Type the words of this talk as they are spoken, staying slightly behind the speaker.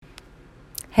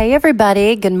Hey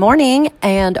everybody, good morning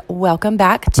and welcome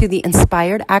back to the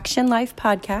Inspired Action Life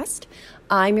podcast.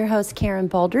 I'm your host Karen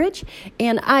Baldridge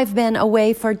and I've been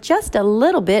away for just a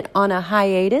little bit on a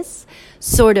hiatus,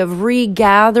 sort of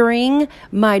regathering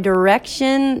my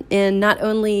direction in not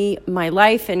only my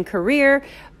life and career,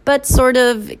 but sort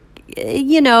of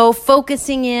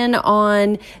focusing in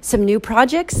on some new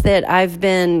projects that I've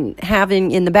been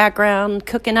having in the background,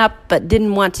 cooking up, but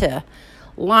didn't want to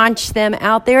launch them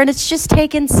out there. And it's just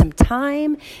taken some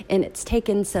time and it's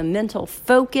taken some mental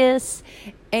focus.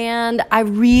 And I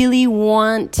really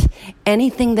want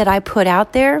anything that I put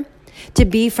out there to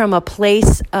be from a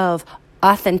place of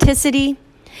authenticity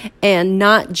and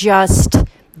not just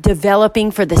developing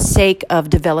for the sake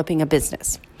of developing a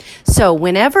business. So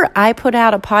whenever I put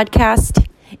out a podcast,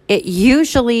 it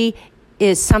usually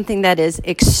is something that is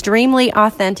extremely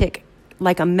authentic,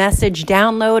 like a message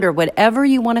download or whatever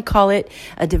you want to call it,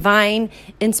 a divine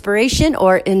inspiration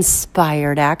or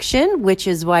inspired action, which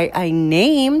is why I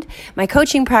named my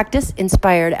coaching practice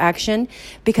Inspired Action,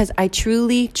 because I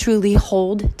truly, truly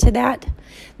hold to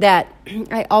that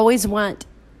I always want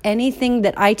anything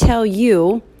that I tell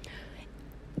you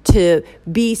to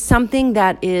be something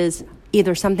that is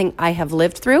either something I have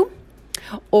lived through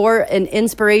or an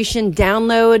inspiration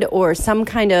download or some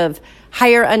kind of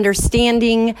higher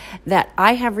understanding that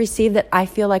I have received that I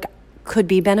feel like could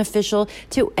be beneficial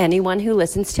to anyone who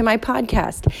listens to my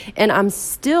podcast. And I'm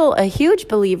still a huge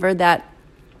believer that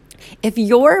if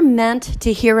you're meant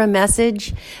to hear a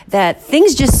message, that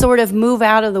things just sort of move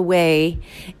out of the way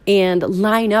and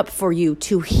line up for you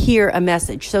to hear a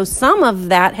message. So some of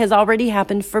that has already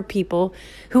happened for people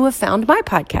who have found my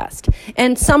podcast.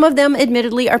 And some of them,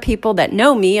 admittedly, are people that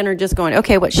know me and are just going,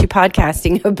 okay, what's she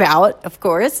podcasting about? Of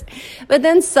course. But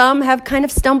then some have kind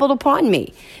of stumbled upon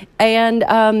me. And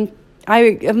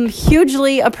I am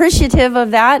hugely appreciative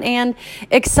of that and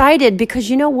excited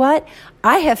because you know what?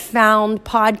 I have found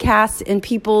podcasts and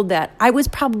people that I was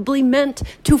probably meant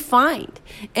to find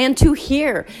and to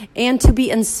hear and to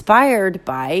be inspired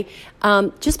by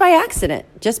just by accident,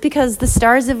 just because the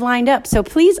stars have lined up. So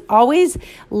please always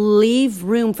leave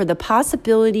room for the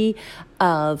possibility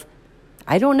of,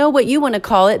 I don't know what you want to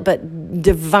call it, but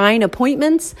divine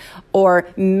appointments or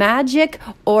magic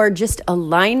or just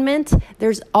alignment.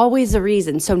 There's always a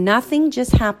reason. So nothing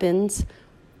just happens.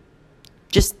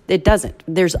 It doesn't.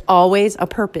 There's always a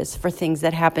purpose for things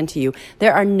that happen to you.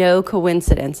 There are no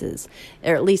coincidences,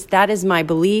 or at least that is my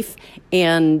belief.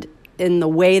 And in the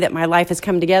way that my life has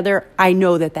come together, I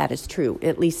know that that is true.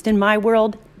 At least in my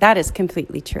world, that is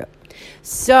completely true.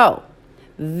 So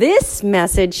this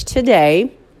message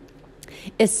today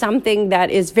is something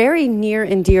that is very near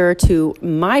and dear to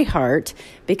my heart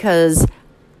because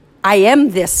I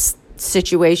am this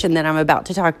situation that I'm about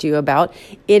to talk to you about.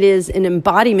 It is an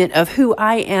embodiment of who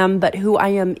I am, but who I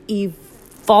am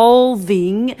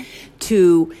evolving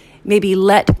to maybe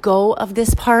let go of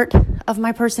this part of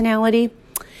my personality,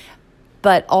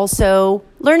 but also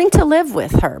learning to live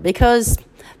with her because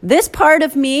this part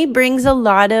of me brings a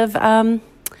lot of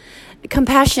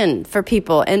compassion for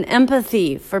people and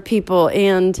empathy for people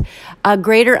and a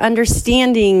greater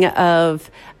understanding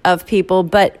of people,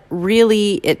 but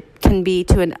really it can be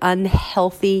to an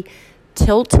unhealthy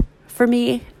tilt for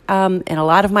me. In a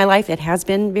lot of my life, it has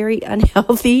been very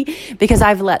unhealthy because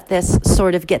I've let this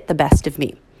sort of get the best of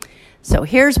me. So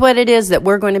here's what it is that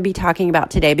we're going to be talking about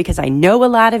today, because I know a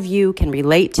lot of you can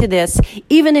relate to this,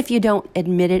 even if you don't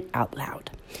admit it out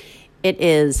loud. It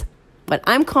is what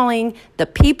I'm calling the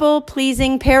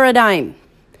people-pleasing paradigm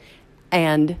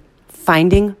and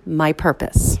finding my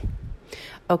purpose.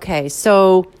 Okay,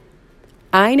 so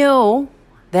I know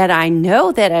I'm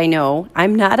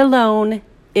not alone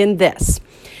in this.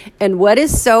 And what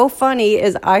is so funny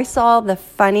is I saw the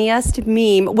funniest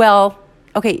meme. Well,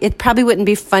 okay, it probably wouldn't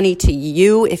be funny to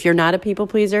you if you're not a people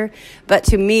pleaser, but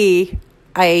to me,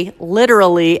 I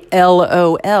literally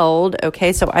LOL'd,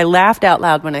 okay? So I laughed out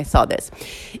loud when I saw this.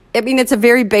 I mean, it's a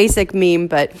very basic meme,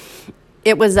 but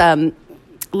it was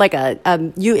like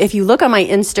if you look on my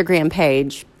Instagram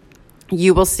page,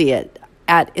 you will see it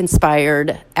at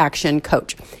Inspired Action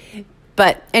Coach.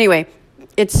 But anyway,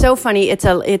 it's so funny. It's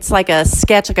like a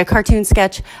sketch, like a cartoon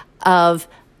sketch of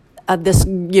this,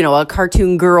 a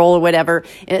cartoon girl or whatever.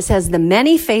 And it says the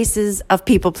many faces of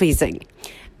people pleasing.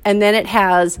 And then it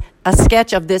has a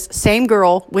sketch of this same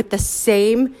girl with the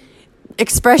same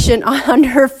expression on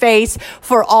her face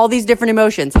for all these different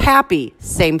emotions. Happy,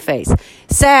 same face.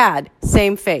 Sad,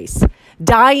 same face.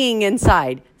 Dying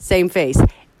inside, same face.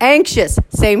 Anxious,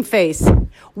 same face.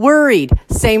 Worried,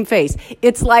 same face.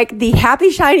 It's like the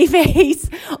happy, shiny face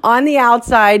on the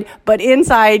outside, but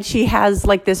inside she has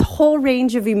like this whole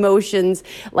range of emotions,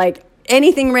 like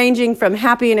anything ranging from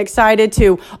happy and excited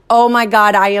to, oh my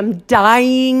God, I am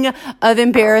dying of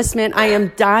embarrassment. I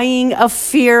am dying of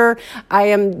fear. I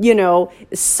am,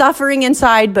 suffering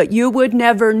inside, but you would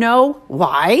never know.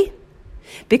 Why?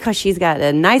 Because she's got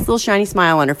a nice little shiny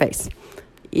smile on her face.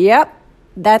 Yep,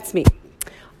 that's me.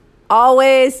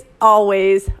 Always,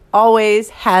 always, always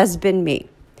has been me.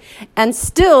 And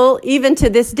still, even to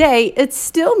this day, it's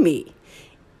still me,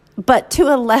 but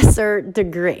to a lesser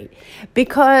degree.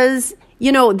 Because,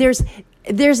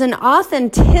 there's an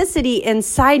authenticity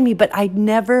inside me, but I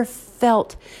never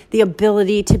felt the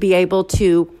ability to be able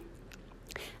to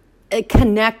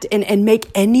connect and make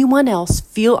anyone else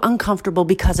feel uncomfortable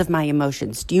because of my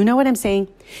emotions. Do you know what I'm saying?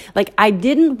 Like, I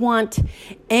didn't want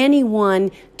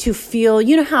anyone to feel,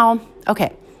 you know how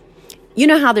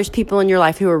there's people in your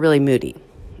life who are really moody.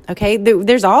 Okay.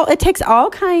 It takes all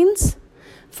kinds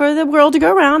for the world to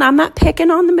go around. I'm not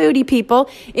picking on the moody people,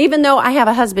 even though I have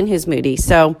a husband who's moody.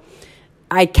 So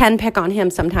I can pick on him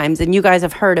sometimes. And you guys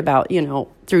have heard about,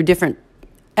 through different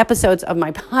episodes of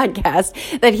my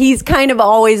podcast, that he's kind of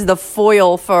always the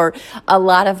foil for a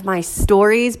lot of my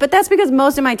stories, but that's because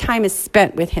most of my time is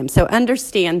spent with him. So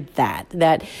understand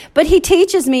that, but he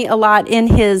teaches me a lot in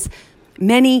his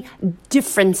many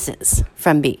differences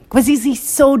from me, because he's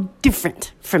so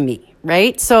different from me,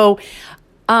 right? So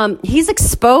he's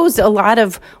exposed a lot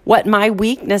of what my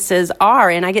weaknesses are,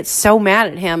 and I get so mad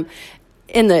at him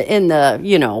in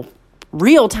the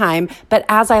real time. But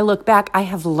as I look back, I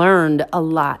have learned a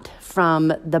lot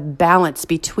from the balance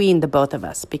between the both of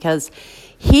us, because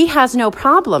he has no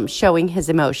problem showing his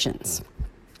emotions.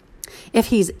 If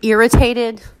he's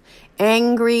irritated,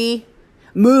 angry,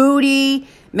 moody,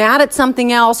 mad at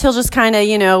something else, he'll just kind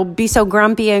of, be so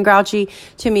grumpy and grouchy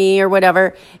to me or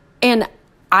whatever. And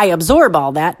I absorb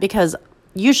all that, because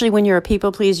usually when you're a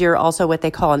people pleaser, you're also what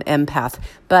they call an empath.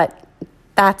 But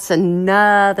that's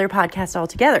another podcast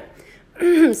altogether.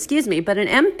 Excuse me, but an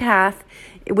empath,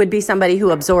 it would be somebody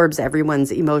who absorbs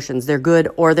everyone's emotions, they're good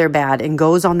or they're bad, and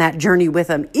goes on that journey with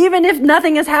them. Even if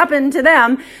nothing has happened to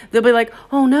them, they'll be like,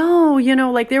 oh no,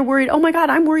 like they're worried. Oh my God,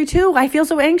 I'm worried too. I feel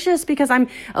so anxious, because I'm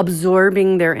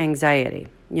absorbing their anxiety,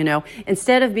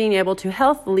 instead of being able to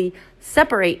healthily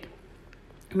separate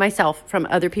myself from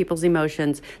other people's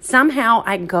emotions. Somehow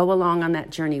I go along on that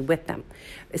journey with them.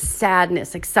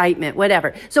 Sadness, excitement,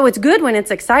 whatever. So it's good when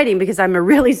it's exciting, because I'm a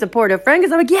really supportive friend,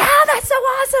 because I'm like, yeah, that's so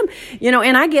awesome.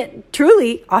 And I get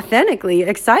truly, authentically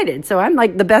excited. So I'm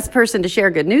like the best person to share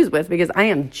good news with, because I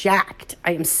am jacked.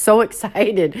 I am so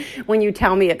excited when you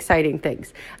tell me exciting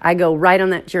things. I go right on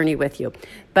that journey with you.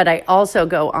 But I also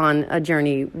go on a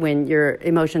journey when your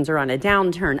emotions are on a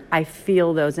downturn. I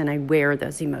feel those and I wear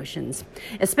those emotions,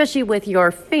 especially with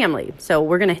your family. So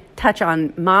we're going to touch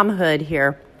on momhood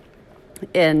here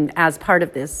as part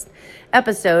of this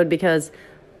episode, because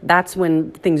that's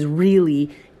when things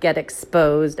really get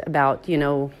exposed about,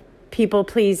 people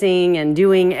pleasing and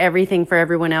doing everything for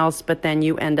everyone else, but then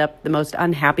you end up the most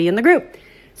unhappy in the group.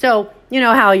 So,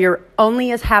 how you're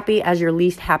only as happy as your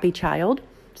least happy child,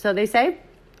 so they say?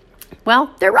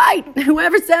 Well, they're right.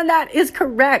 Whoever said that is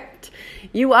correct.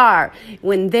 You are.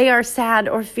 When they are sad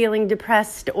or feeling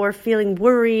depressed or feeling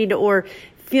worried or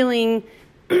feeling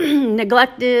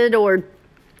neglected or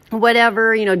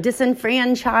whatever,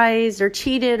 disenfranchised or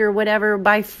cheated or whatever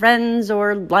by friends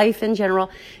or life in general,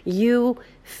 you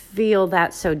feel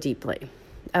that so deeply.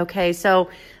 Okay, so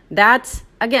that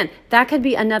could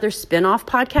be another spin-off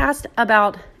podcast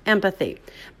about empathy.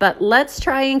 But let's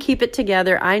try and keep it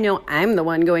together. I know I'm the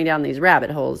one going down these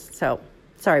rabbit holes, so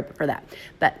sorry for that.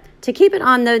 But to keep it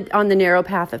on the narrow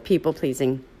path of people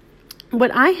pleasing,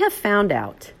 what I have found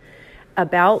out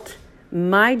about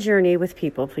my journey with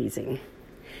people pleasing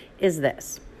is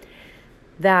this: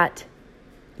 that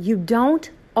you don't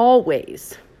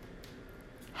always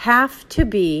have to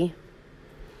be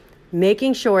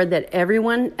making sure that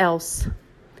everyone else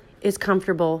is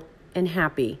comfortable and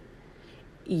happy.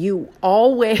 You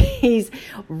always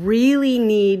really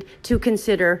need to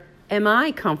consider, am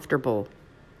I comfortable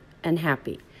and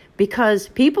happy? Because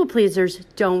people pleasers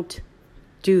don't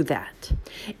do that.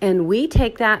 And we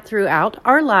take that throughout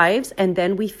our lives, and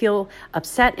then we feel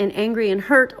upset and angry and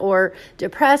hurt or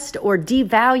depressed or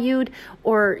devalued,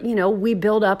 or, we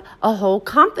build up a whole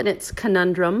confidence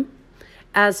conundrum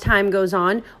as time goes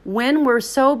on, when we're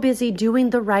so busy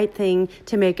doing the right thing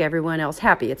to make everyone else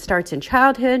happy. It starts in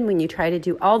childhood when you try to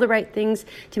do all the right things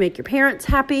to make your parents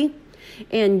happy.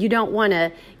 and you don't want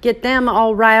to get them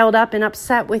all riled up and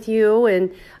upset with you.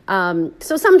 And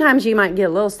so sometimes you might get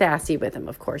a little sassy with them,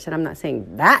 of course. And I'm not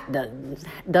saying that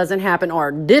doesn't happen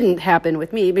or didn't happen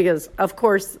with me, because of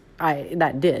course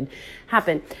that did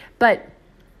happen. But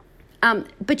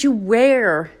you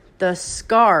wear the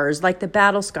scars, like the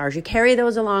battle scars. You carry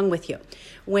those along with you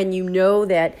when you know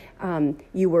that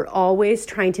you were always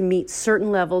trying to meet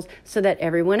certain levels so that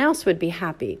everyone else would be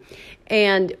happy.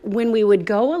 And when we would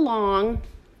go along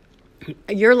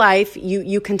your life,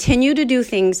 you continue to do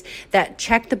things that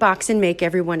check the box and make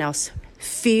everyone else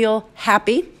feel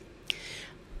happy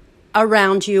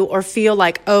around you, or feel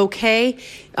like, okay,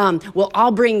 well,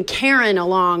 I'll bring Karen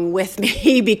along with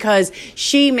me because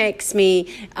she makes me,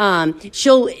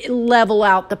 she'll level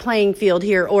out the playing field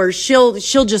here, or she'll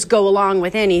just go along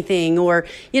with anything, or,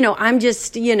 I'm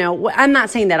just, I'm not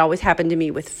saying that always happened to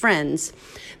me with friends,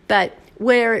 but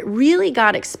where it really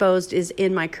got exposed is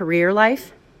in my career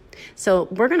life. So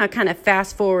we're going to kind of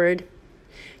fast forward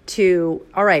to,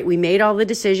 all right, we made all the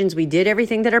decisions. We did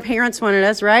everything that our parents wanted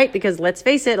us, right? Because let's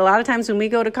face it, a lot of times when we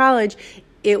go to college,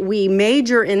 we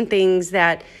major in things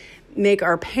that make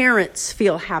our parents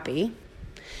feel happy,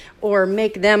 or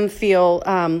make them feel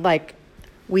like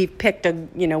we picked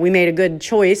we made a good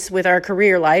choice with our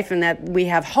career life, and that we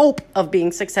have hope of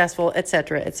being successful, et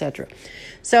cetera, et cetera.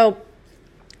 So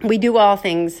we do all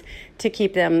things to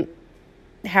keep them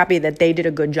happy that they did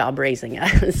a good job raising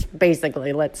us.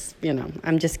 Basically,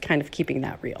 I'm just kind of keeping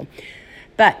that real.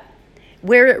 But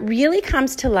where it really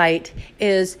comes to light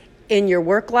is in your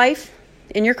work life,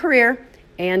 in your career,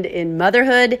 and in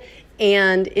motherhood,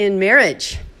 and in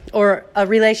marriage, or a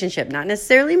relationship. Not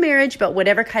necessarily marriage, but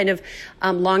whatever kind of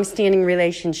long-standing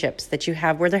relationships that you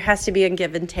have, where there has to be a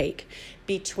give and take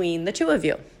between the two of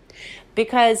you.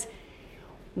 Because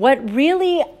what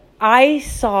really I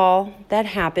saw that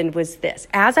happened was this.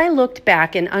 As I looked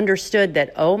back and understood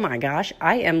that, oh my gosh,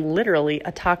 I am literally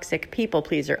a toxic people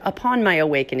pleaser upon my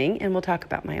awakening, and we'll talk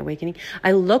about my awakening,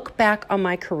 I look back on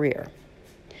my career.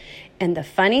 And the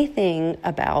funny thing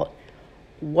about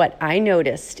what I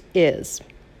noticed is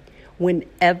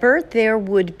whenever there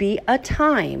would be a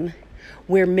time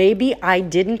where maybe I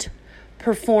didn't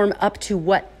perform up to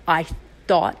what I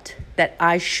thought that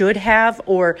I should have,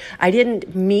 or I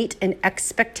didn't meet an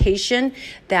expectation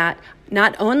that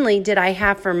not only did I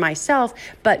have for myself,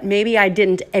 but maybe I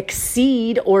didn't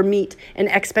exceed or meet an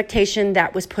expectation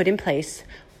that was put in place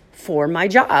for my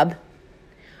job,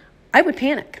 I would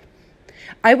panic.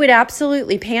 I would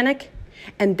absolutely panic,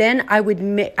 and then I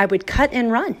would cut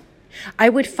and run. I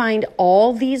would find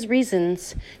all these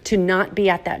reasons to not be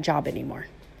at that job anymore,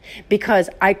 because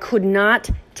I could not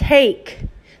take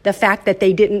the fact that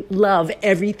they didn't love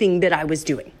everything that I was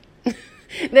doing.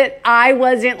 That I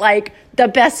wasn't like the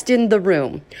best in the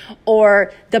room,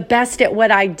 or the best at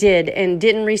what I did, and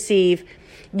didn't receive,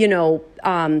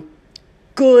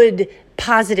 good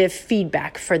positive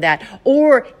feedback for that.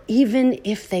 Or even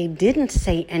if they didn't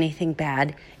say anything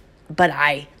bad, but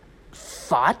I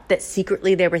thought that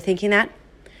secretly they were thinking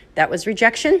that was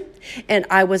rejection, and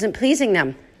I wasn't pleasing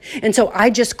them. And so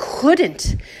I just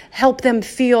couldn't help them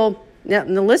feel. Now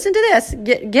listen to this.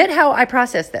 Get how I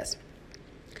process this.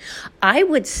 I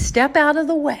would step out of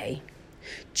the way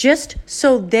just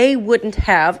so they wouldn't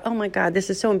have, oh my God, this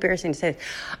is so embarrassing to say this.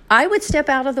 I would step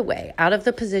out of the way, out of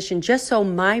the position, just so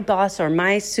my boss or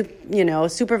my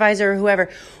supervisor or whoever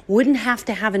wouldn't have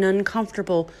to have an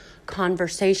uncomfortable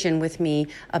conversation with me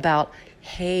about,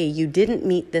 hey, you didn't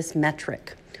meet this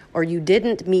metric, or you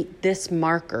didn't meet this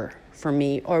marker for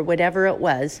me, or whatever it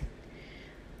was.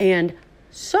 And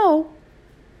so,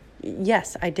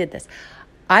 yes, I did this.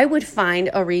 I would find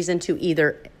a reason to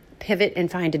either pivot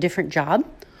and find a different job,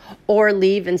 or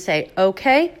leave and say,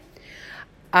 okay,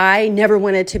 I never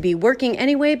wanted to be working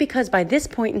anyway, because by this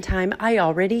point in time, I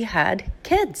already had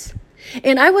kids.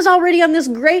 And I was already on this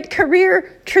great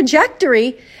career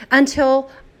trajectory until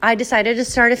I decided to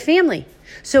start a family.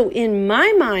 So in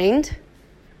my mind,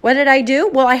 what did I do?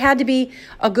 Well, I had to be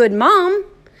a good mom.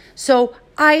 So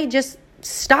I just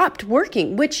stopped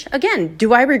working, which again,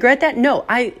 do I regret that? No,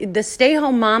 the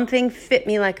stay-home mom thing fit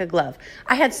me like a glove.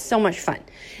 I had so much fun,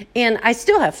 and I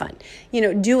still have fun,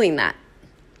 doing that.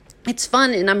 It's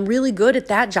fun, and I'm really good at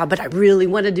that job, but I really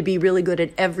wanted to be really good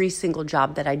at every single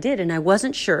job that I did, and I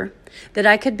wasn't sure that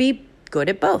I could be good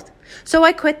at both. So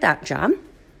I quit that job.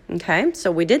 Okay,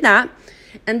 so we did that,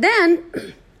 and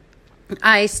then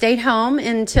I stayed home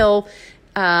until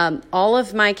all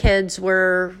of my kids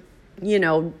were,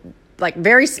 like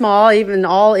very small, even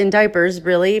all in diapers,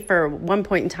 really. For one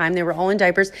point in time, they were all in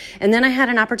diapers. And then I had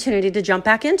an opportunity to jump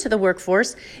back into the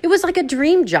workforce. It was like a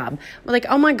dream job. Like,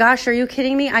 oh my gosh, are you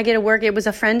kidding me? I get to work. It was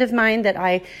a friend of mine that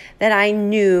I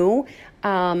knew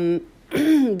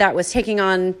that was taking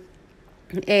on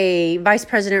a vice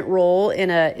president role in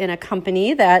a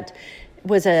company that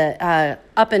was a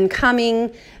up and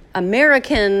coming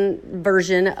American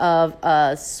version of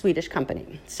a Swedish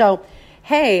company. So,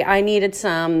 hey, I needed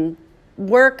some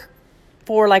work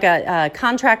for like a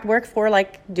contract work for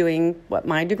like doing what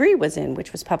my degree was in,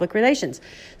 which was public relations.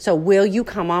 So will you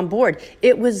come on board?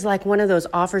 It was like one of those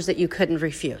offers that you couldn't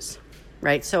refuse,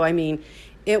 right? So, I mean,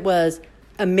 it was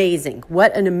amazing.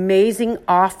 What an amazing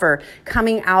offer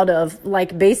coming out of,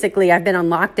 like, basically I've been on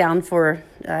lockdown for,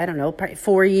 I don't know, probably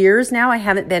 4 years now. I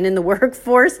haven't been in the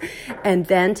workforce. And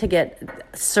then to get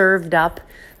served up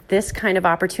this kind of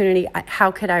opportunity,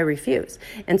 how could I refuse?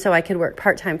 And so I could work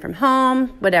part-time from home,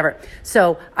 whatever.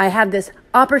 So I had this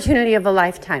opportunity of a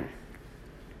lifetime.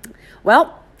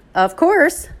 Well, of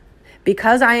course,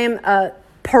 because I am a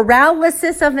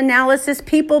paralysis of analysis,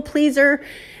 people pleaser,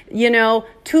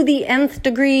 to the nth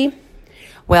degree.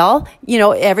 Well,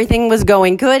 everything was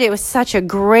going good. It was such a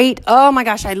great, oh my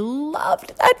gosh, I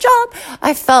loved that job.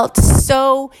 I felt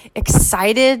so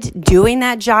excited doing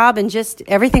that job, and just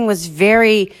everything was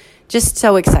just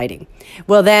so exciting.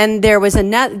 Well, then there was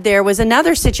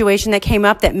another situation that came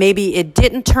up that maybe it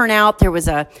didn't turn out. There was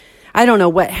I don't know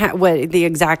what the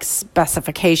exact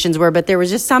specifications were, but there was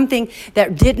just something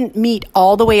that didn't meet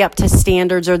all the way up to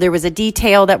standards, or there was a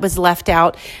detail that was left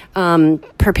out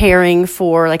preparing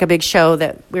for like a big show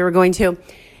that we were going to,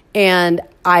 and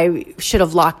I should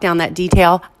have locked down that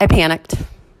detail. I panicked.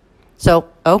 So,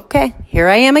 okay, here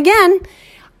I am again.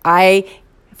 I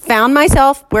found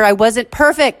myself where I wasn't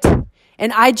perfect,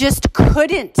 and I just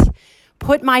couldn't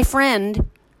put my friend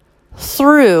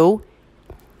through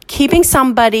keeping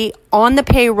somebody on the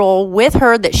payroll with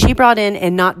her that she brought in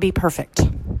and not be perfect.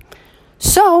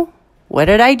 So what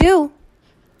did I do?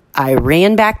 I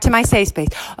ran back to my safe space.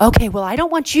 Okay, well, I don't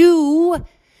want you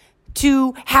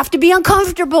to have to be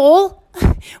uncomfortable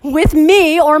with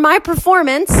me or my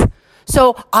performance.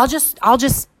 So I'll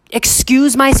just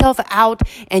excuse myself out,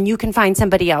 and you can find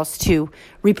somebody else to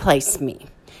replace me.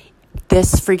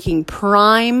 This freaking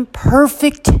prime,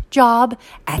 perfect job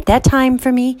at that time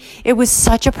for me. It was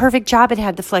such a perfect job. It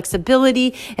had the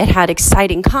flexibility. It had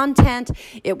exciting content.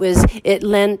 It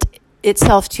lent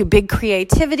itself to big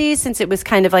creativity, since it was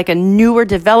kind of like a newer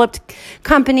developed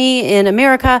company in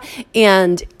America.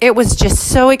 And it was just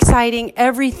so exciting.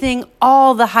 Everything,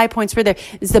 all the high points were there.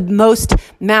 It's the most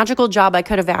magical job I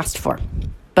could have asked for.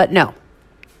 But no,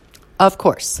 of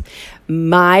course,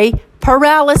 my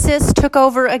paralysis took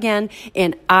over again,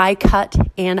 and I cut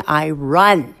and I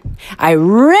run. I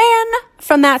ran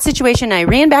from that situation. I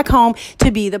ran back home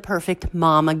to be the perfect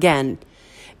mom again,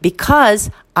 because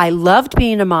I loved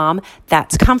being a mom.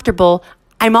 That's comfortable.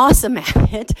 I'm awesome at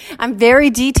it. I'm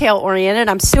very detail oriented.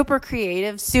 I'm super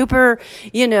creative, super,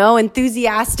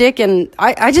 enthusiastic. And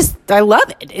I love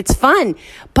it. It's fun.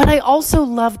 But I also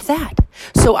loved that.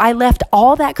 So I left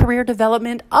all that career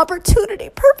development opportunity,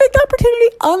 perfect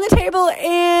opportunity, on the table,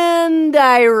 and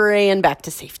I ran back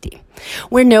to safety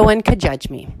where no one could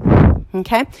judge me.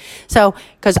 Okay. So,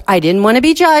 because I didn't want to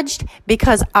be judged,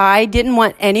 because I didn't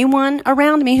want anyone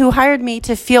around me who hired me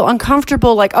to feel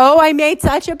uncomfortable, like, oh, I made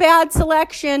such a bad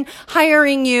selection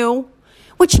hiring you,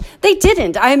 which they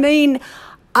didn't. I mean,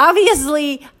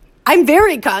 obviously, I'm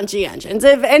very conscientious.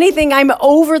 If anything, I'm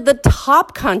over the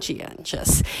top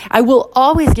conscientious. I will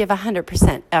always give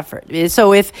 100% effort.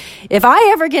 So if I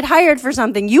ever get hired for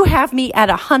something, you have me at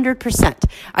 100%.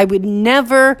 I would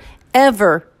never,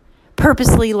 ever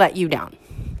purposely let you down,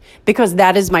 because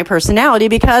that is my personality,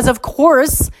 because of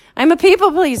course I'm a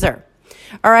people pleaser.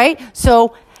 All right.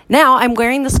 So now I'm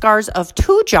wearing the scars of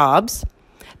 2 jobs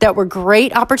that were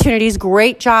great opportunities,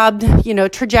 great job,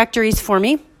 trajectories for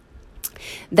me,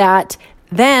 that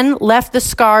then left the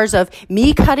scars of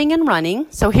me cutting and running.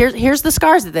 So here's the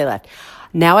scars that they left.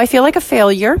 Now I feel like a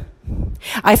failure.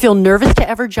 I feel nervous to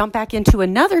ever jump back into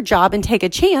another job and take a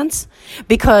chance,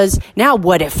 because now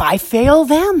what if I fail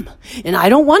them? And I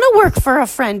don't want to work for a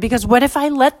friend, because what if I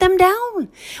let them down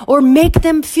or make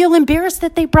them feel embarrassed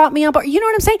that they brought me on board? You know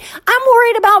what I'm saying? I'm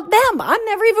worried about them. I'm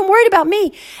never even worried about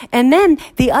me. And then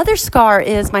the other scar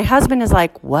is my husband is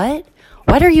like, what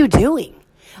are you doing?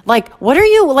 Like, what are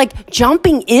you, like,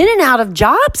 jumping in and out of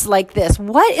jobs like this?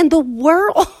 What in the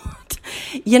world?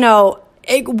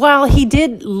 While he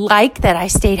did like that I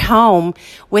stayed home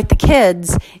with the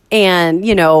kids and,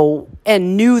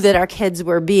 and knew that our kids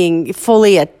were being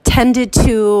fully tended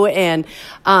to, and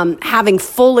having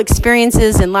full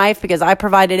experiences in life because I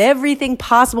provided everything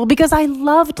possible because I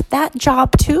loved that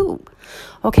job too.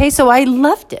 Okay, so I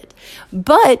loved it.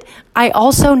 But I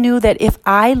also knew that if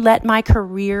I let my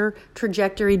career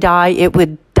trajectory die, it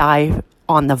would die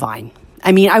on the vine.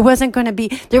 I mean,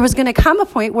 there was going to come a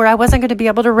point where I wasn't going to be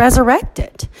able to resurrect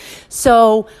it.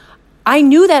 So I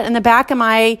knew that in the back of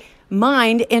my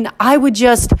mind, and I would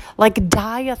just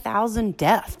die 1,000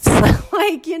 deaths.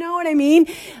 You know what I mean?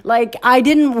 I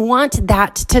didn't want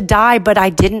that to die, but I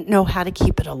didn't know how to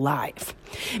keep it alive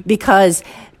because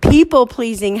people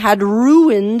pleasing had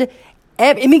ruined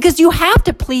because you have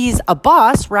to please a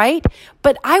boss, right?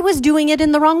 But I was doing it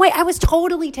in the wrong way. I was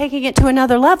totally taking it to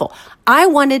another level. I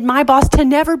wanted my boss to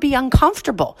never be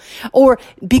uncomfortable or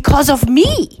because of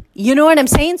me. You know what I'm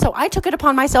saying? So I took it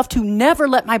upon myself to never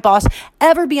let my boss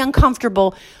ever be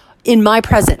uncomfortable in my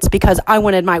presence because I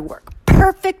wanted my work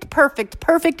perfect,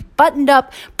 buttoned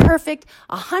up, perfect,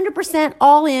 100%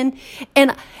 all in.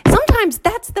 And sometimes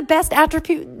that's the best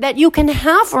attribute that you can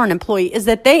have for an employee is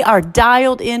that they are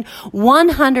dialed in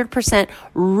 100%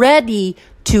 ready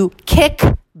to kick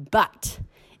butt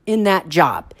in that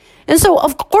job. And so,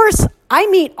 of course, I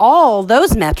meet all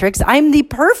those metrics. I'm the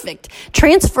perfect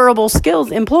transferable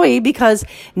skills employee because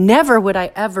never would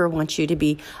I ever want you to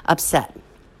be upset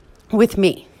with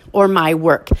me or my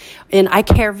work. And I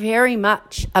care very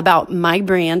much about my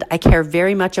brand. I care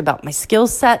very much about my skill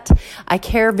set. I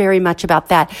care very much about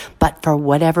that. But for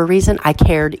whatever reason, I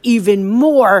cared even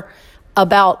more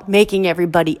about making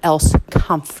everybody else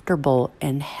comfortable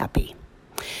and happy.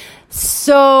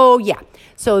 So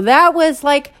that was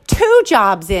 2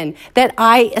 jobs in that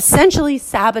I essentially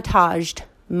sabotaged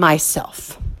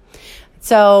myself.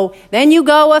 So then you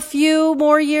go a few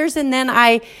more years, and then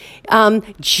I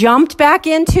jumped back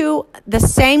into the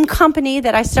same company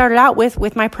that I started out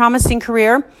with my promising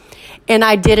career, and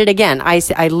I did it again.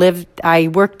 I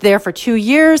worked there for 2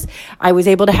 years. I was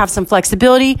able to have some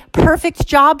flexibility. Perfect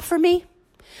job for me.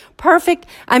 Perfect.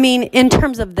 I mean, in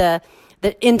terms of the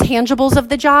intangibles of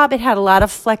the job, it had a lot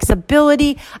of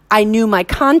flexibility. I knew my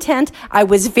content. I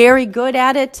was very good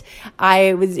at it.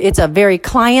 It's a very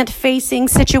client-facing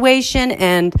situation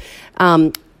and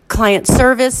client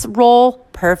service role.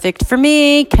 Perfect for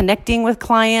me, connecting with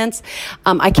clients.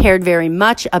 I cared very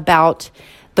much about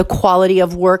the quality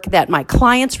of work that my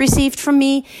clients received from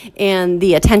me and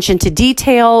the attention to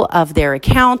detail of their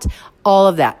account, all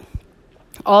of that.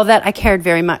 All of that I cared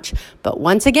very much. But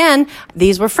once again,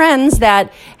 these were friends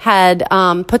that had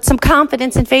put some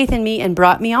confidence and faith in me and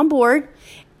brought me on board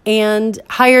and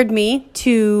hired me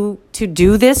to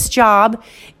do this job.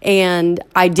 And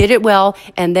I did it well.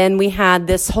 And then we had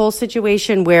this whole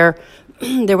situation where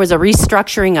there was a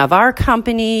restructuring of our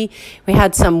company. We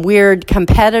had some weird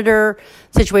competitor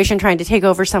situation trying to take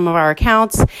over some of our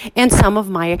accounts. And some of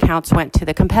my accounts went to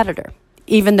the competitor.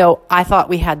 Even though I thought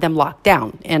we had them locked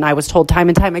down, and I was told time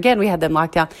and time again we had them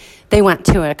locked down, they went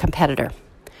to a competitor.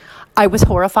 I was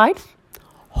horrified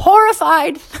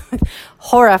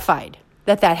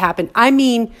that happened. I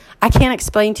mean, I can't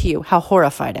explain to you how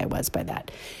horrified I was by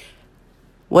that.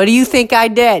 What do you think I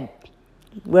did?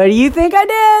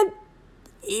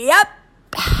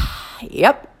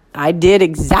 Yep, I did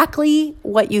exactly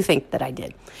what you think that I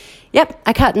did. Yep,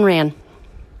 I cut and ran.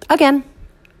 Again,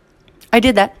 I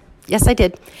did that. Yes, I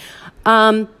did.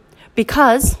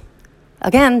 Because,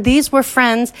 again, these were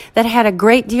friends that I had a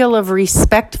great deal of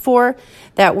respect for,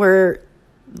 that were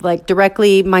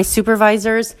directly my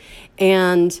supervisors,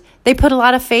 and they put a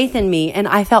lot of faith in me, and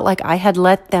I felt like I had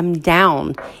let them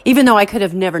down, even though I could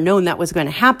have never known that was going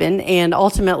to happen. And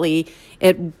ultimately,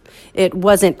 it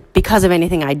wasn't because of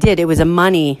anything I did. It was a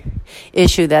money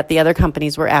issue that the other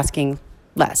companies were asking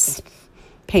less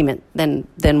payment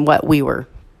than what we were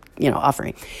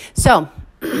offering. So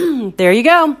there you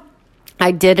go.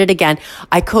 I did it again.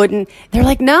 I couldn't. They're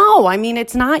like, no, I mean,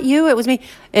 it's not you. It was me.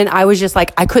 And I was just I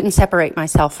couldn't separate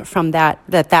myself from that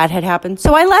had happened.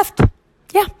 So I left.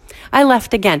 Yeah, I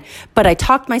left again. But I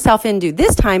talked myself into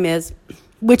this time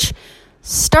which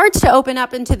starts to open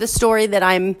up into the story that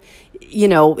I'm,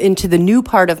 into the new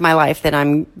part of my life that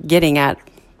I'm getting at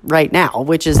right now,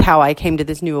 which is how I came to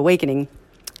this new awakening.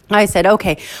 I said,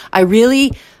 okay, I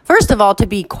really, first of all, to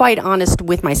be quite honest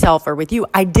with myself or with you,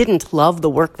 I didn't love the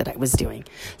work that I was doing.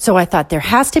 So I thought there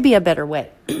has to be a better way.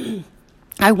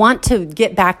 I want to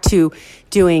get back to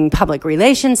doing public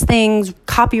relations things,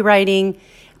 copywriting,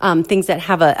 things that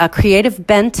have a creative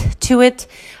bent to it.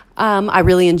 I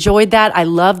really enjoyed that. I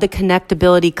love the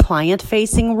connectability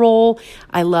client-facing role.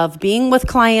 I love being with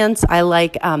clients. I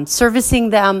like servicing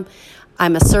them.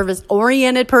 I'm a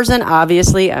service-oriented person.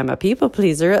 Obviously, I'm a people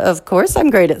pleaser. Of course, I'm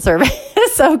great at service.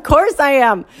 Of course I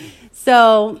am.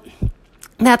 So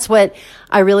that's what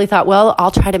I really thought, well,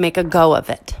 I'll try to make a go of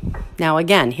it. Now,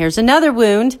 again, here's another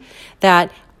wound,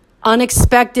 that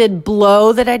unexpected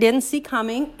blow that I didn't see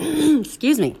coming.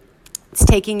 Excuse me. It's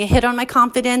taking a hit on my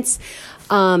confidence.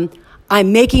 I'm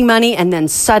making money, and then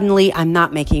suddenly I'm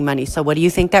not making money. So what do you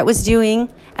think that was doing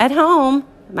at home?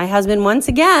 My husband, once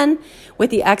again, with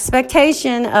the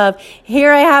expectation of,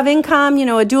 here I have income,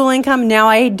 a dual income. Now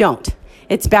I don't.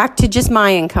 It's back to just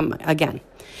my income again.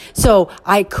 So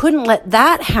I couldn't let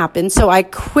that happen. So I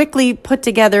quickly put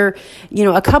together,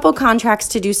 a couple contracts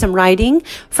to do some writing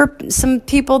for some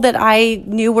people that I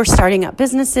knew were starting up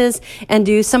businesses, and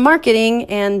do some marketing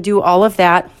and do all of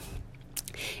that.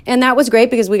 And that was great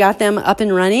because we got them up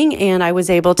and running, and I was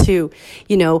able to,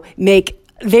 make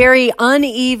very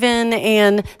uneven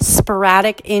and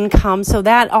sporadic income. So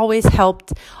that always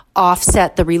helped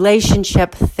offset the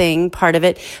relationship thing part of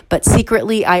it. But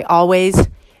secretly, I always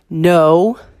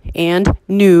know and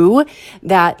knew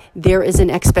that there is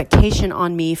an expectation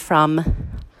on me from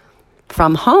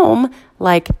home,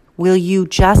 like, will you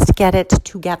just get it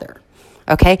together?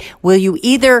 Okay. Will you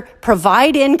either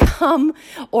provide income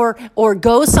or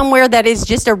go somewhere that is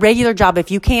just a regular job?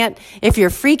 If you're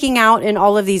freaking out in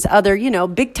all of these other,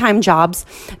 big time jobs,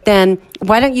 then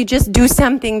why don't you just do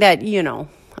something that,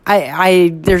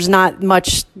 there's not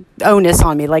much onus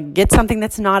on me, like get something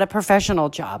that's not a professional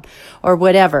job or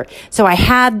whatever. So I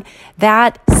had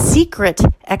that secret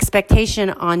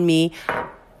expectation on me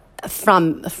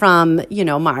from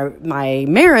my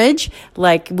marriage,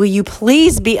 like, will you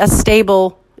please be a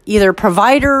stable either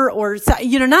provider or,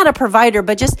 not a provider,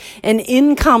 but just an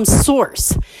income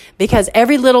source, because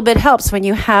every little bit helps when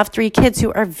you have 3 kids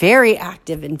who are very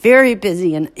active and very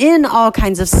busy and in all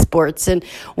kinds of sports and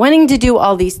wanting to do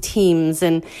all these teams.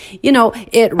 And,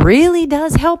 it really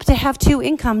does help to have 2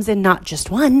 incomes and not just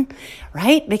one,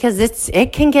 right? Because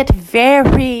it can get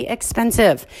very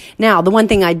expensive. Now, the one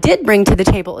thing I did bring to the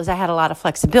table is I had a lot of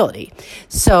flexibility.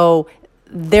 So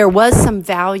there was some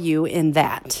value in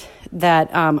that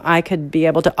I could be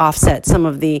able to offset some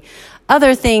of the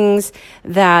other things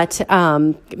that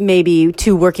maybe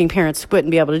 2 working parents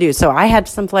wouldn't be able to do. So I had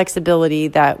some flexibility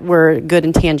that were good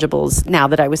intangibles now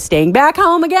that I was staying back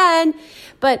home again.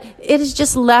 But it has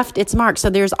just left its mark. So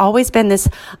there's always been this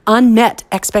unmet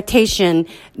expectation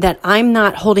that I'm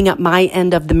not holding up my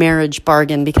end of the marriage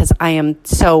bargain because I am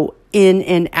so in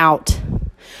and out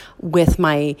with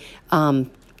my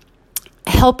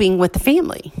helping with the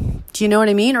family. Do you know what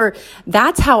I mean? Or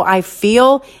that's how I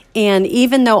feel. And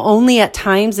even though only at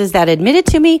times is that admitted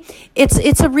to me,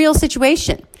 it's a real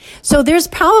situation. So there's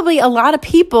probably a lot of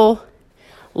people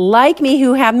like me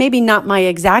who have maybe not my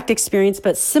exact experience,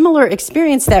 but similar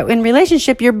experience, that in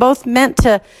relationship, you're both meant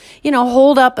to,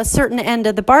 hold up a certain end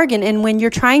of the bargain. And when you're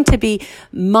trying to be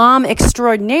mom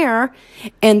extraordinaire,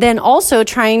 and then also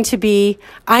trying to be,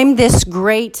 I'm this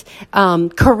great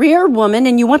career woman,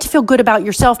 and you want to feel good about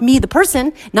yourself, me, the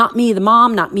person, not me, the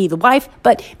mom, not me, the wife,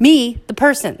 but me, the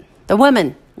person, the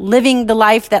woman, living the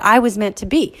life that I was meant to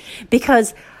be.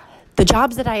 Because the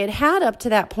jobs that I had up to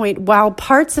that point, while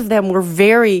parts of them were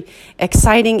very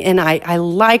exciting and I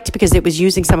liked because it was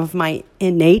using some of my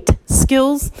innate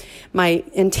skills, my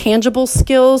intangible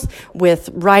skills with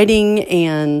writing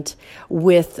and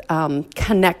with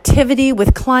connectivity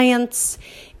with clients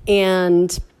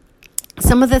and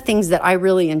some of the things that I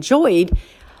really enjoyed,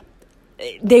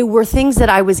 they were things that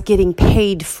I was getting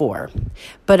paid for.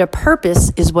 But a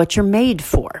purpose is what you're made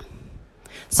for.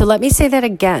 So let me say that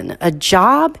again. A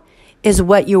job is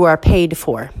what you are paid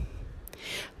for,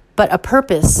 but a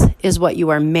purpose is what you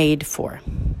are made for.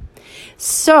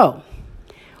 So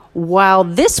while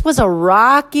this was a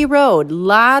rocky road,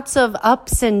 lots of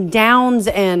ups and downs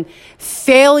and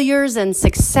failures and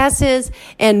successes,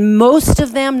 and most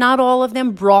of them, not all of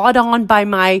them, brought on by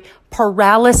my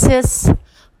paralysis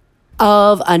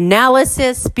of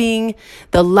analysis, being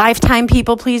the lifetime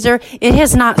people pleaser, it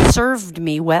has not served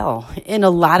me well in a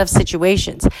lot of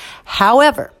situations.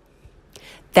 However,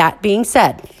 that being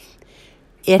said,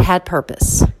 it had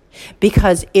purpose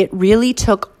because it really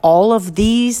took all of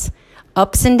these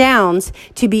ups and downs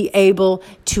to be able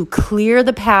to clear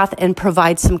the path and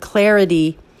provide some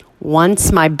clarity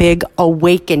once my big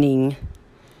awakening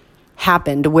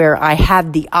happened, where I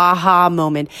had the aha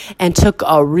moment and took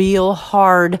a real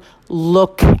hard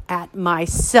look at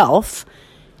myself.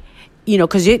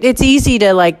 Because it's easy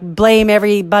to blame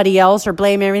everybody else or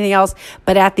blame everything else.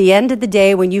 But at the end of the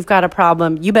day, when you've got a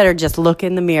problem, you better just look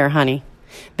in the mirror, honey,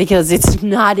 because it's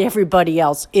not everybody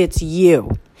else. It's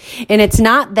you. And it's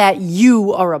not that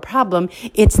you are a problem.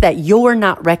 It's that you're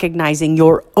not recognizing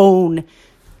your own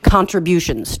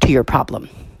contributions to your problem.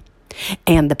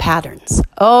 And the patterns.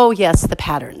 Oh, yes, the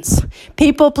patterns.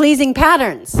 People-pleasing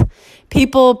patterns.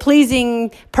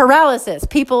 People-pleasing paralysis.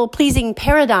 People-pleasing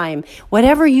paradigm.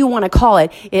 Whatever you want to call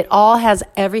it, it all has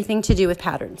everything to do with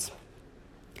patterns.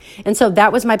 And so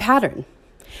that was my pattern.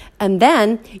 And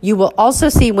then you will also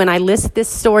see when I list this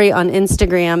story on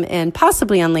Instagram and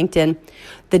possibly on LinkedIn,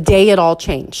 the day it all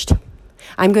changed.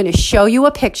 I'm going to show you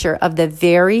a picture of the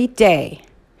very day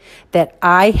that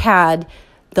I had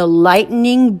the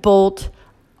lightning bolt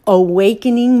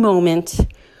awakening moment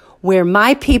where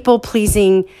my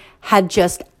people-pleasing had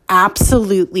just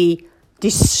absolutely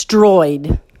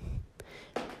destroyed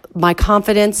my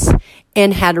confidence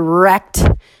and had wrecked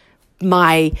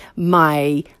my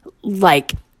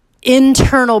like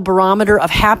internal barometer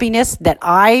of happiness that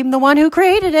I'm the one who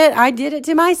created it. I did it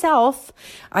to myself.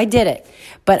 I did it.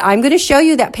 But I'm going to show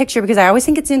you that picture because I always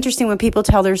think it's interesting when people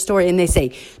tell their story and they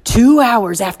say 2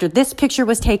 hours after this picture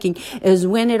was taken is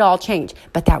when it all changed.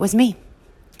 But that was me.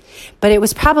 But it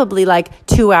was probably like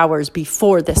 2 hours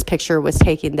before this picture was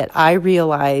taken that I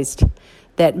realized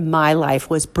that my life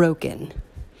was broken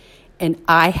and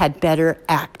I had better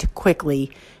act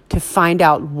quickly to find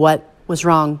out what was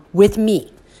wrong with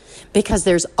me. Because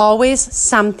there's always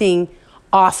something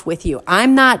off with you.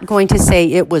 I'm not going to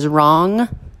say it was wrong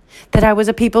that I was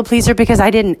a people pleaser because I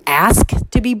didn't ask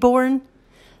to be born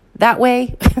that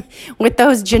way with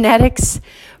those genetics.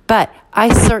 But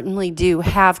I certainly do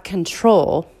have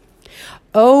control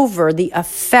over the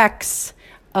effects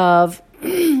of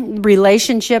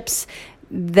relationships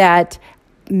that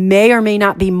may or may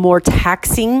not be more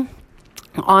taxing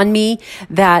on me,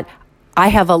 that I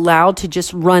have allowed to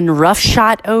just run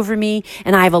roughshod over me,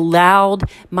 and I've allowed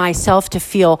myself to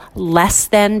feel less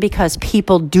than because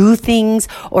people do things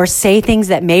or say things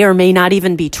that may or may not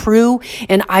even be true.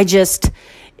 And I just,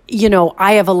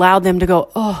 I have allowed them to go,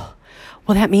 oh,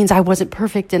 well, that means I wasn't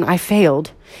perfect and I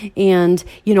failed. And,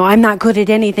 I'm not good at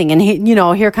anything. And,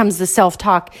 here comes the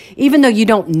self-talk. Even though you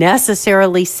don't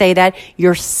necessarily say that,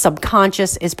 your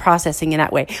subconscious is processing in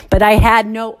that way. But I had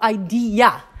no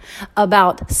idea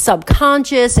about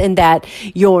subconscious and that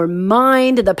your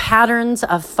mind, the patterns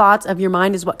of thoughts of your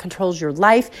mind is what controls your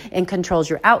life and controls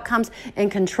your outcomes and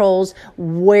controls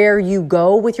where you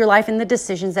go with your life and the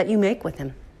decisions that you make with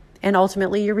them and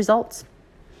ultimately your results.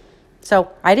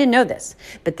 So I didn't know this,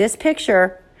 but this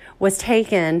picture was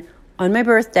taken on my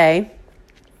birthday.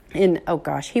 And oh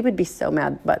gosh, he would be so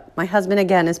mad, but my husband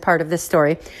again is part of this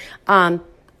story.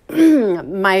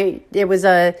 It was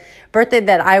a birthday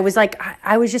that I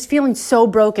was just feeling so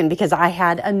broken because I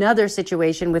had another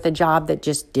situation with a job that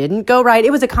just didn't go right.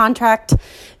 It was a contract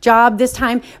job this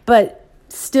time, but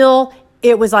still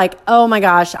it was like, oh my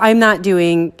gosh, I'm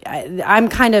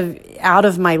kind of out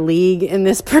of my league in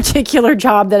this particular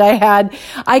job that I had.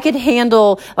 I could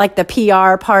handle like the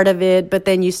PR part of it, but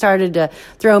then you started to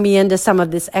throw me into some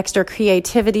of this extra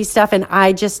creativity stuff. And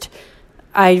I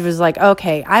was like,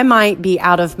 okay, I might be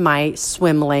out of my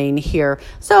swim lane here.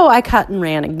 So I cut and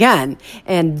ran again.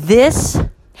 And this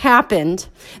happened.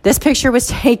 This picture was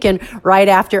taken right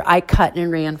after I cut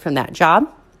and ran from that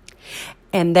job.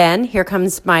 And then here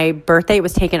comes my birthday. It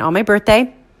was taken on my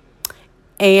birthday.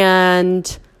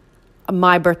 And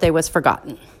my birthday was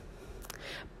forgotten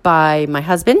by my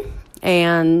husband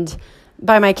and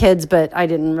by my kids, but I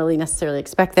didn't really necessarily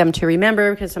expect them to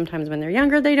remember because sometimes when they're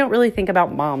younger, they don't really think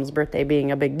about mom's birthday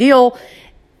being a big deal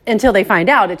until they find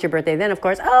out it's your birthday. Then, of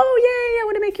course, oh, yay, I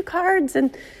want to make you cards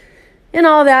and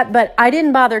all that. But I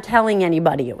didn't bother telling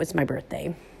anybody it was my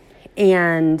birthday.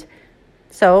 And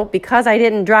so because I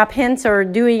didn't drop hints or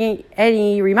do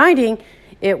any reminding,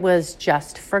 it was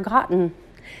just forgotten.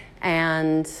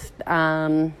 And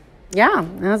my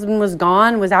husband was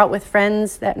gone, was out with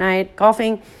friends that night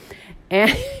golfing.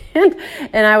 And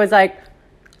I was like,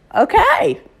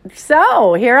 okay,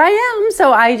 so here I am.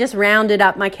 So I just rounded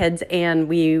up my kids and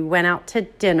we went out to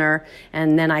dinner.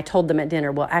 And then I told them at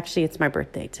dinner, well, actually, it's my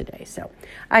birthday today. So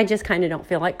I just kind of don't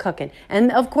feel like cooking.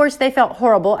 And of course, they felt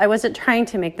horrible. I wasn't trying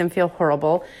to make them feel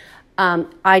horrible.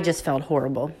 I just felt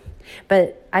horrible.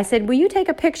 But I said, will you take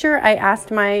a picture? I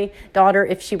asked my daughter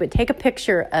if she would take a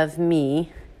picture of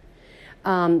me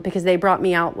because they brought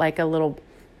me out like a little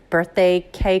birthday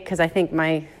cake because I think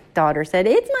my daughter said,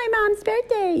 it's my mom's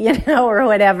birthday, or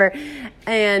whatever.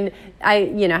 And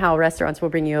how restaurants will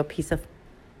bring you a piece of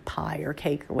pie or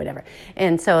cake or whatever.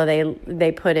 And so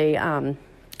they put a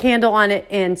candle on it.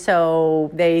 And so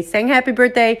they sang happy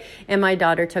birthday and my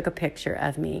daughter took a picture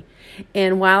of me.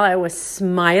 And while I was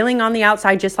smiling on the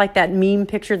outside, just like that meme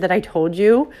picture that I told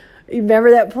you,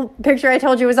 Remember that picture I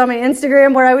told you was on my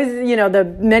Instagram where I was,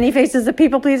 the many faces of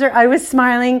people pleaser? I was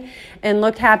smiling and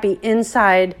looked happy.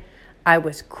 Inside, I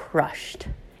was crushed,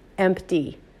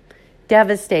 empty,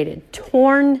 devastated,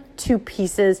 torn to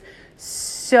pieces,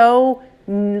 so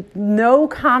no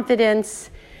confidence,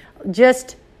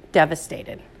 just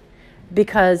devastated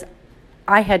because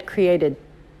I had created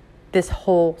this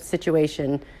whole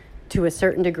situation to a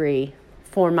certain degree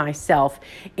for myself.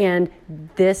 And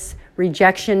this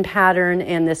rejection pattern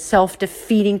and this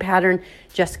self-defeating pattern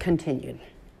just continued.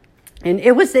 And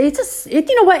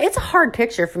it's a hard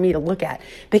picture for me to look at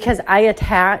because I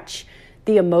attach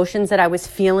the emotions that I was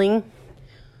feeling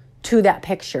to that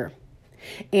picture.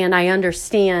 And I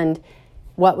understand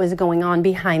what was going on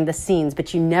behind the scenes,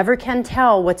 but you never can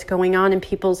tell what's going on in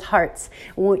people's hearts,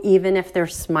 even if they're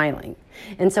smiling.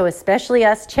 And so especially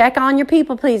us, check on your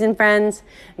people-pleasing friends,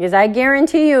 because I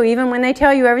guarantee you, even when they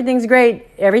tell you everything's great,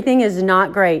 everything is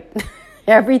not great.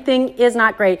 Everything is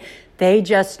not great. They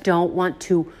just don't want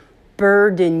to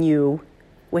burden you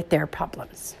with their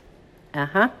problems.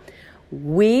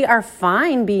 We are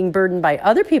fine being burdened by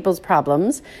other people's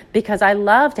problems because I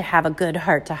love to have a good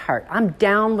heart-to-heart. I'm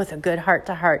down with a good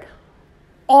heart-to-heart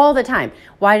all the time.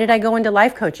 Why did I go into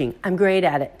life coaching? I'm great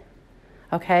at it.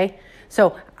 Okay?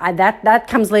 So that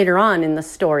comes later on in the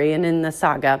story and in the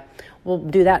saga. We'll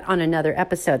do that on another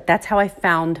episode. That's how I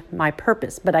found my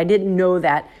purpose. But I didn't know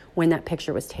that when that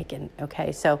picture was taken.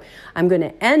 Okay? So I'm going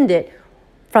to end it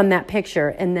from that picture,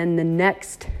 and then the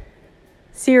next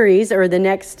series or the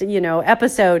next,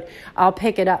 episode, I'll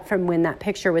pick it up from when that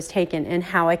picture was taken and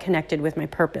how I connected with my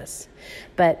purpose.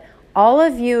 But all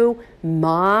of you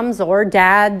moms or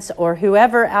dads or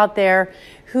whoever out there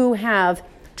who have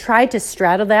tried to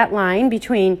straddle that line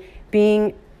between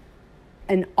being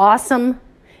an awesome,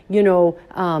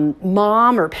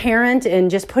 mom or parent and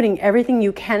just putting everything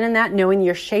you can in that, knowing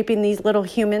you're shaping these little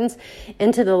humans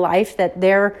into the life that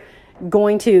they're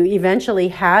going to eventually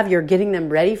have, you're getting them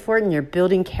ready for it and you're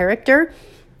building character.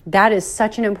 That is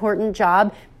such an important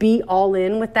job. Be all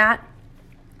in with that.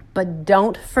 But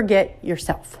don't forget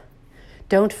yourself.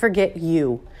 Don't forget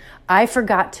you. I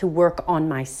forgot to work on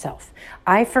myself.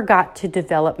 I forgot to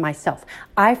develop myself.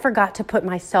 I forgot to put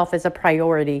myself as a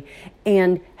priority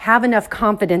and have enough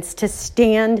confidence to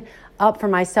stand up for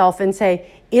myself and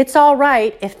say, it's all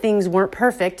right if things weren't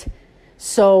perfect.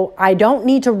 So I don't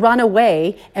need to run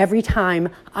away every time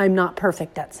I'm not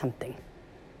perfect at something.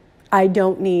 I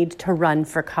don't need to run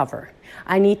for cover.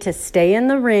 I need to stay in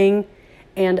the ring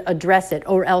and address it,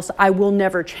 or else I will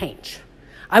never change.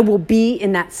 I will be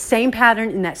in that same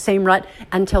pattern, in that same rut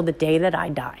until the day that I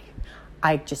die.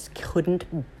 I just couldn't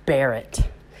bear it.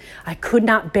 I could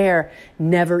not bear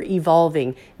never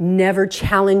evolving, never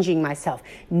challenging myself,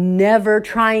 never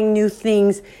trying new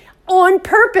things on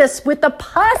purpose with the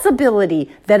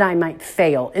possibility that I might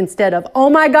fail instead of, oh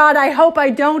my God, I hope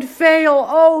I don't fail.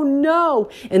 Oh no.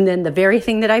 And then the very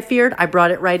thing that I feared, I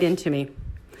brought it right into me.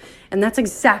 And that's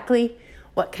exactly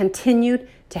what continued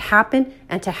to happen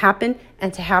and to happen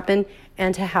and to happen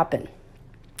and to happen.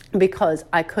 Because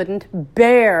I couldn't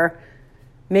bear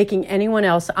making anyone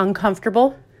else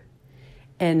uncomfortable,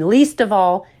 and least of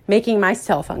all, making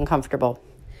myself uncomfortable.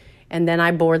 And then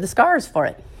I bore the scars for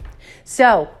it.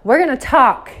 So we're going to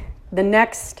talk the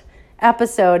next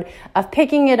episode of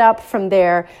picking it up from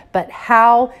there, but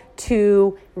how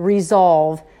to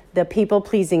resolve the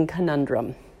people-pleasing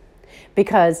conundrum.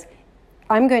 Because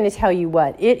I'm going to tell you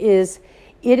what, it is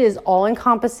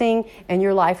all-encompassing, and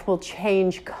your life will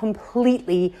change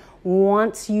completely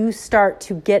once you start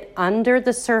to get under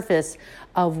the surface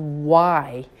of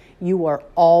why you are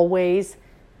always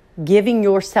giving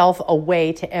yourself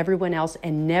away to everyone else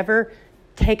and never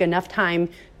take enough time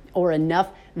or enough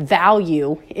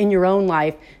value in your own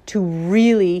life to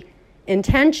really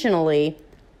intentionally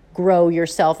grow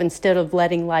yourself instead of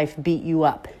letting life beat you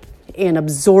up and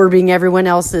absorbing everyone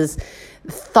else's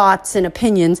thoughts and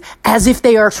opinions as if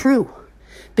they are true.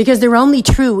 Because they're only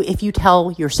true if you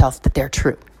tell yourself that they're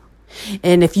true.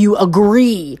 And if you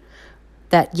agree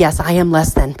that, yes, I am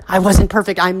less than, I wasn't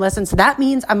perfect, I'm less than, so that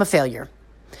means I'm a failure.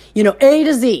 A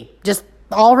to Z, just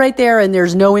all right there, and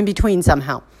there's no in between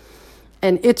somehow.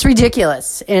 And it's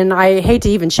ridiculous. And I hate to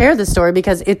even share this story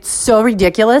because it's so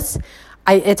ridiculous.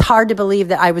 It's hard to believe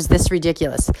that I was this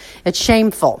ridiculous. It's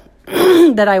shameful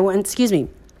that I went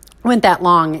that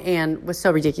long and was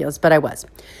so ridiculous, but I was.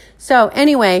 So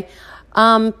anyway,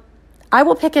 I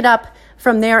will pick it up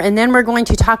from there, and then we're going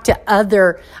to talk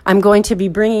to I'm going to be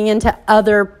bringing into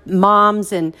other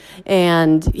moms and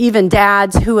even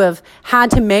dads who have had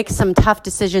to make some tough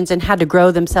decisions and had to grow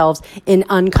themselves in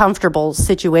uncomfortable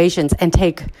situations and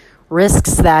take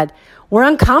risks that we're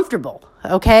uncomfortable,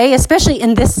 okay? Especially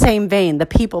in this same vein, the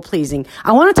people pleasing.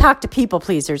 I want to talk to people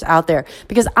pleasers out there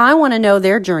because I want to know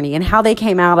their journey and how they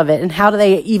came out of it and how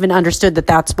they even understood that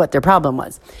that's what their problem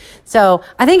was. So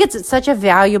I think it's such a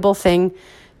valuable thing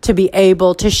to be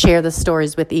able to share the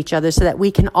stories with each other so that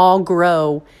we can all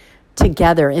grow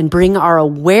together and bring our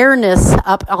awareness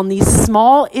up on these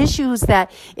small issues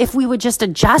that if we would just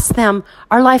adjust them,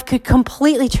 our life could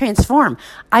completely transform.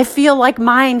 I feel like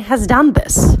mine has done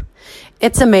this.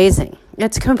 It's amazing.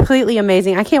 It's completely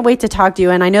amazing. I can't wait to talk to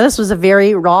you. And I know this was a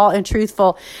very raw and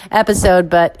truthful episode,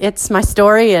 but it's my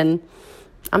story and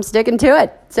I'm sticking to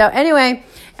it. So anyway,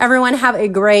 everyone have a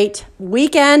great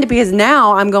weekend because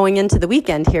now I'm going into the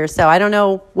weekend here. So I don't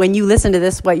know when you listen to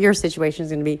this what your situation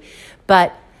is going to be,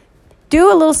 but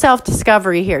do a little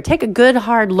self-discovery here. Take a good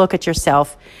hard look at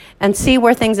yourself and see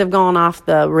where things have gone off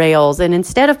the rails. And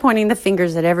instead of pointing the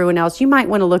fingers at everyone else, you might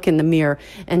want to look in the mirror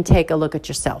and take a look at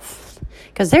yourself.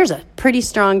 Because there's a pretty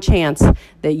strong chance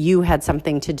that you had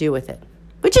something to do with it,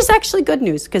 which is actually good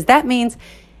news because that means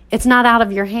it's not out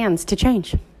of your hands to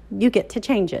change. You get to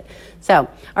change it. So, all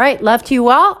right, love to you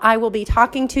all. I will be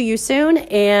talking to you soon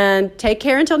and take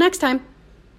care until next time.